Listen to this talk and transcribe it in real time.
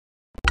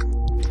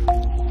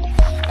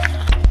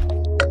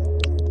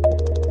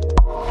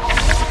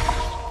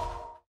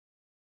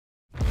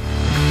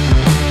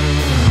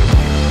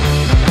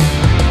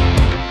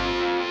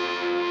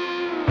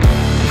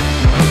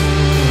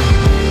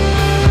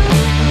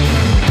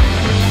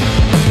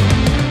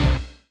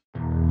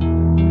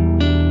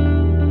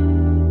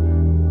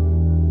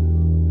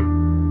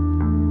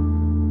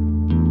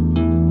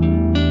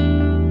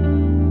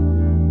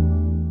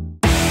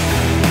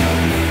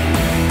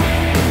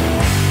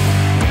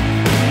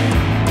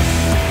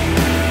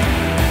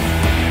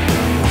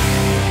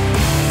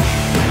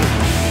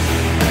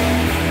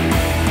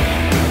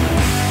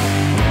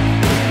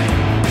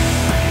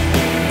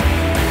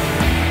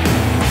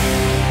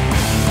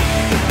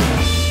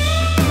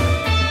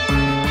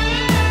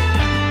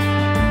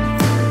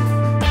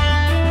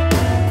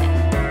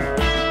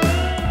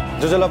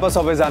जलपा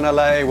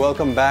सबैजनालाई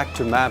welcome back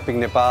to mapping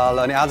Nepal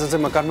अनि आज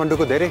चाहिँ म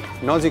काठमाडौँको धेरै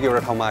नजिक एउटा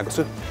ठाउँमा आएको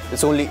छु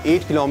it's only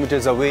 8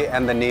 kilometres away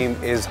and the name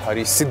is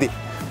Harisiddhi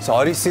so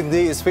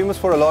Harisiddhi is famous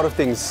for a lot of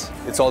things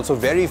it's also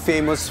very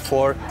famous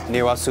for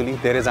नेवासुली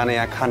धेरैजना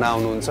यहाँ खाना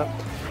आउनुहुन्छ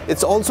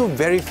it's also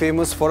very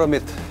famous for a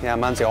myth यहाँ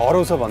मान्छे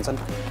हराउँछ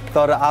भन्छन्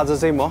तर आज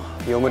चाहिँ म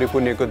यमरी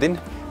पुण्यको दिन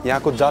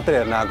यहाँको जात्रा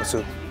हेर्न आएको छु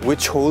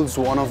विच holds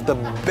one of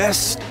the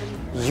best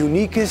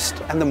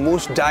uniquest and the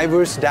most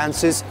diverse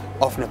dances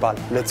of Nepal.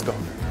 Let's go.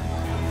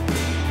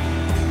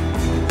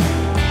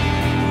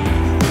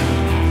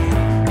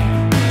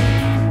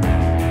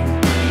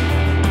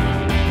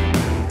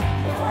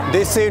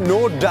 They say no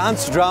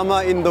dance drama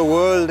in the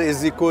world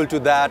is equal to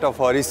that of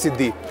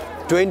Harisiddhi.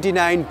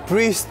 29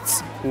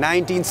 priests,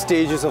 19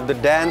 stages of the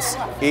dance,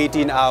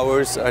 18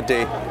 hours a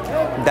day.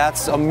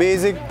 That's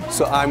amazing,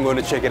 so I'm going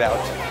to check it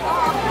out.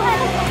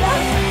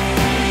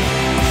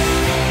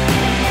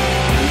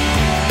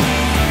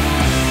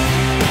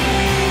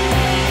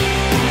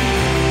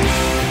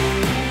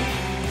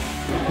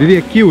 दिदी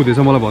के हुँदैछ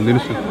मलाई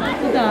भनिदिनुस् न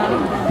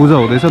पूजा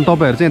हुँदैछ नि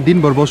तपाईहरु चाहिँ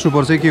दिनभर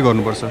बस्नुपर्छ के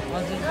गर्नुपर्छ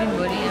हजुर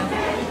दिनभरि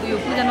यो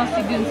पूजा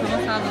नसिद्धिन्सम्म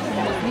साँझसम्म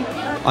बस्ने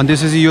अनि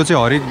त्यसपछि यो चाहिँ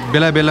हरेक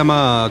बेला बेलामा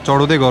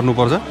चढाउँदै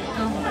गर्नुपर्छ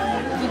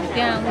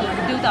त्यहाँ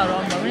देउताहरु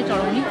आउँदा पनि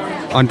चढाउने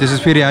अनि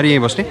त्यसपछि फेरि आएर यही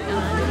बस्ने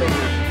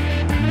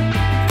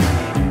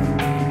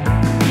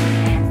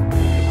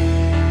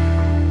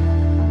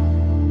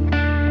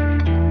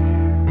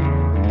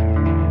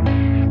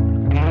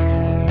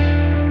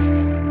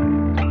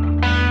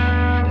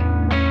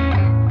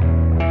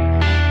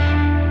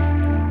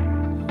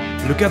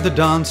Look at the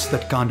dance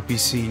that can't be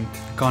seen,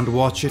 can't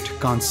watch it,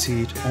 can't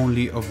see it,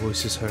 only a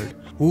voice is heard.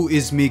 Who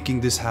is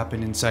making this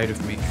happen inside of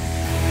me?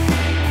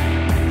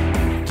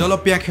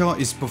 Jalapyakhya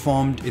is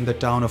performed in the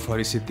town of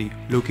Harisiddhi,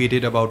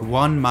 located about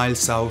 1 mile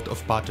south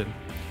of Patan.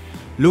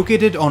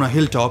 Located on a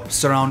hilltop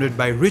surrounded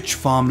by rich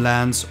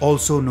farmlands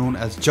also known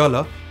as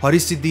Jala,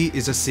 Harisiddhi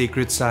is a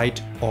sacred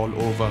site all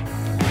over.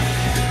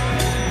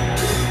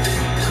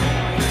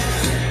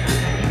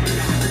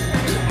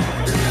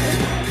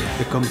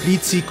 The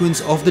complete sequence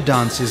of the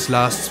dances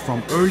lasts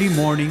from early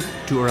morning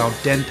to around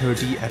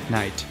 10:30 at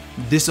night.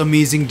 This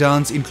amazing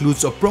dance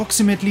includes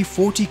approximately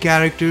 40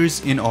 characters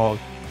in all.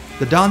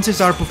 The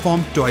dances are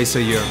performed twice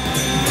a year.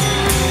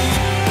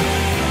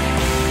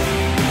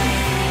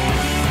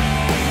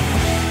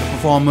 The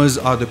performers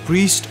are the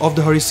priests of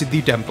the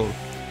Harisiddhi temple,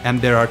 and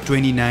there are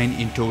 29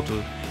 in total.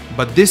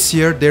 But this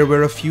year there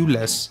were a few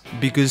less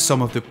because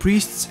some of the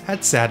priests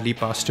had sadly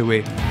passed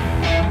away.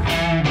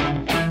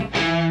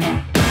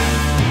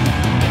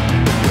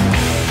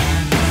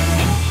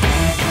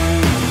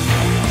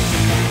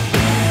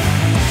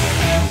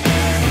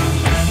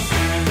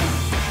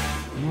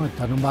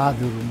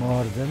 Dhan Bahadur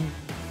Maharjan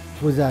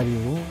पुजारी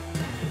हो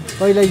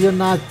पहिला यो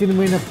नाच 3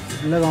 महिना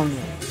लगाउनु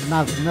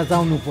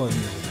नचाउनु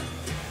पर्ने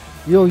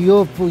यो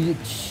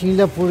सिंह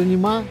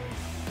पूर्णिमा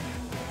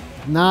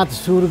नाच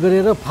सुरु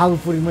गरेर फागु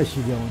पूर्णिमा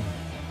सिध्याउनु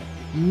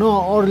न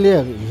अरूले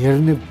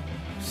हेर्न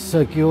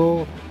सक्यो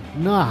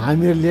न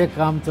हामीहरूले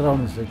काम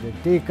चलाउन सक्यो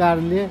त्यही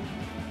कारणले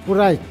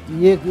पुरा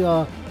एक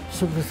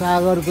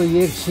सुखसागरको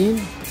एक सिन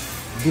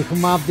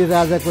दिखमाप्ती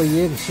राजाको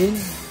एक सिन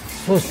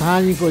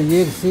स्वस्थानीको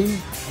एक सिन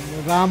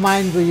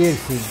रामायणको एक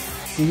सिन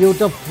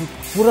एउटा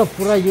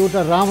पुरा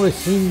एउटा राम्रो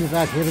सिन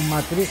राखेर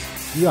मात्रै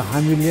यो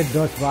हामीले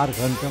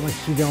 10-12 घण्टामा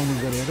सिध्याउनु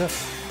गरेर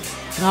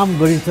काम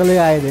गरि चलै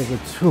आइरहेको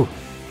छु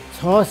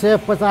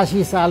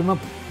 685 सालमा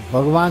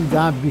भगवान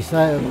जहाँ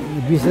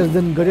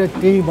विसर्जन गर्यो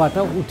त्यहीबाट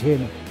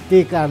उठेन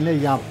त्यही कारणले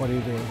यहाँ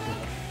परिरहेको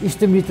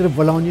इष्टमित्र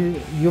बोलाउने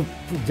यो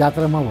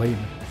जात्रामा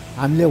होइन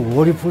हामीले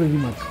होली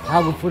पूर्णिमा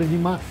फागु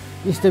पूर्णिमा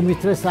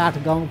इष्टमित्र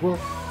 60 गाउँको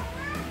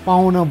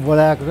पाहुना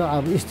बोलाएको र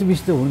अब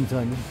इष्टमित्र हुन्छ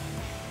नि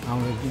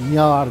हाम्रो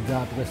नेवार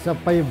जातको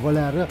सबै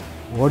बोलाएर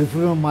होली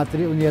पूर्णिमा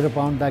मात्रै उनीहरू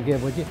पाहुना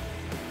डाकेपछि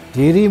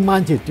धेरै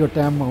मान्छे त्यो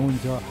टाइममा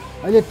हुन्छ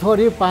अहिले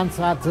थोरै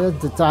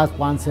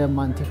 500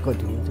 मान्छे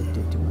कति हुन्छ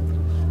त्यति मात्र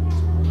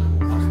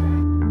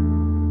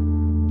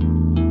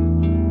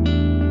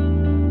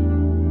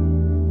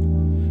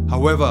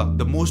However,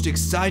 the most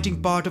exciting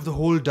part of the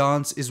whole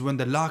dance is when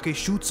the lake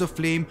shoots a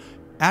flame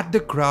at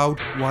the crowd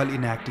while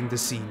enacting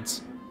the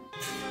scenes.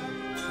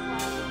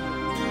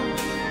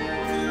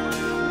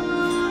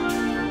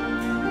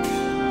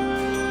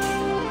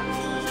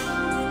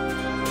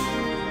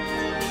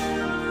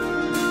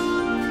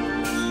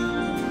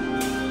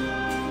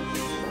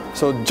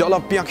 So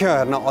Jalapyakhya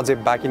herna ajai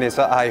baki नै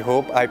छ I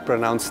hope I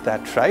pronounced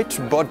that right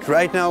but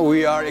right now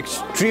we are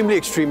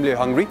extremely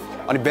hungry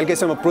अनि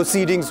बेलुकैसम्म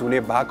proceedings हुने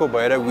भएको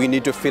भएर we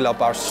need to fill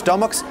up our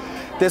stomachs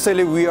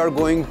त्यसैले we are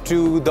going to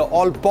the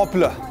all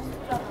popular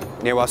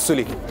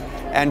Nevasuli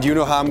and you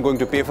know how I'm going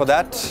to pay for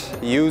that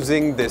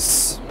using this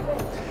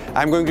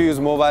I'm going to use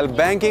mobile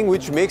banking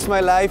which makes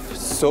my life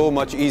so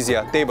much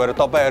easier त्यही भएर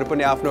तपाईहरु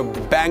पनि आफ्नो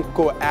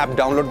बैंकको app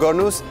download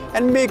गर्नुस्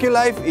and make your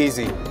life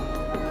easy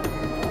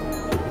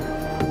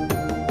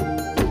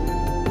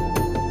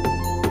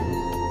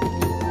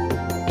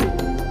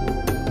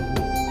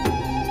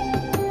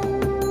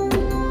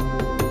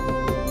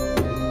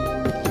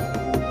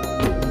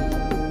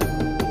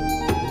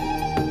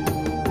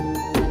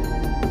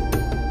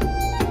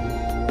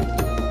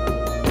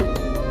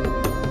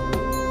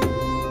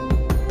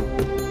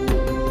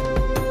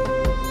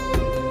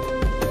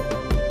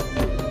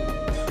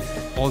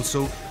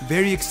Also,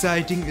 very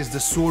exciting is the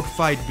sword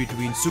fight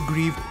between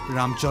Sugriv,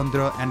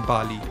 Ramchandra and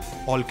Bali,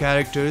 all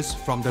characters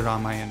from the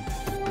Ramayana.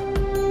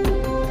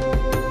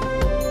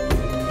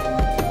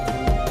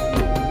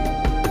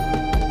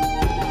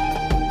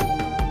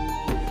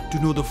 To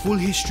know the full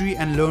history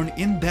and learn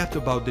in depth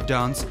about the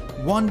dance,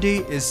 one day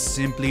is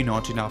simply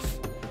not enough.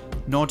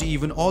 Not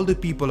even all the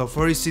people of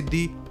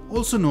Harisiddhi,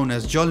 also known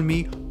as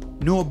Jalmi,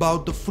 know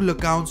about the full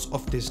accounts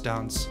of this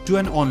dance. To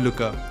an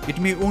onlooker, it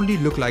may only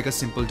look like a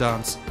simple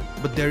dance,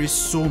 but there is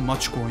so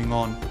much going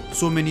on,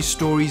 so many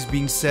stories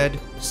being said,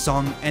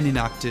 sung and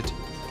enacted.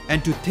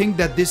 And to think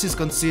that this is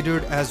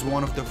considered as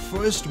one of the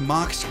first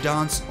marked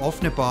dance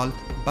of Nepal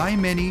by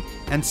many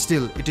and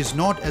still it is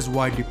not as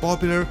widely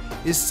popular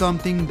is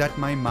something that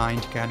my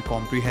mind can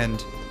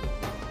comprehend.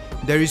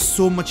 There is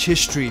so much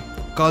history,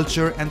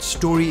 culture and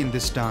story in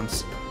this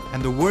dance,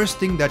 and the worst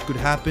thing that could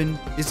happen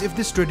is if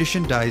this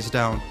tradition dies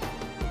down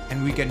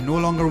and we can no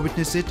longer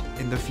witness it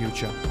in the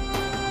future.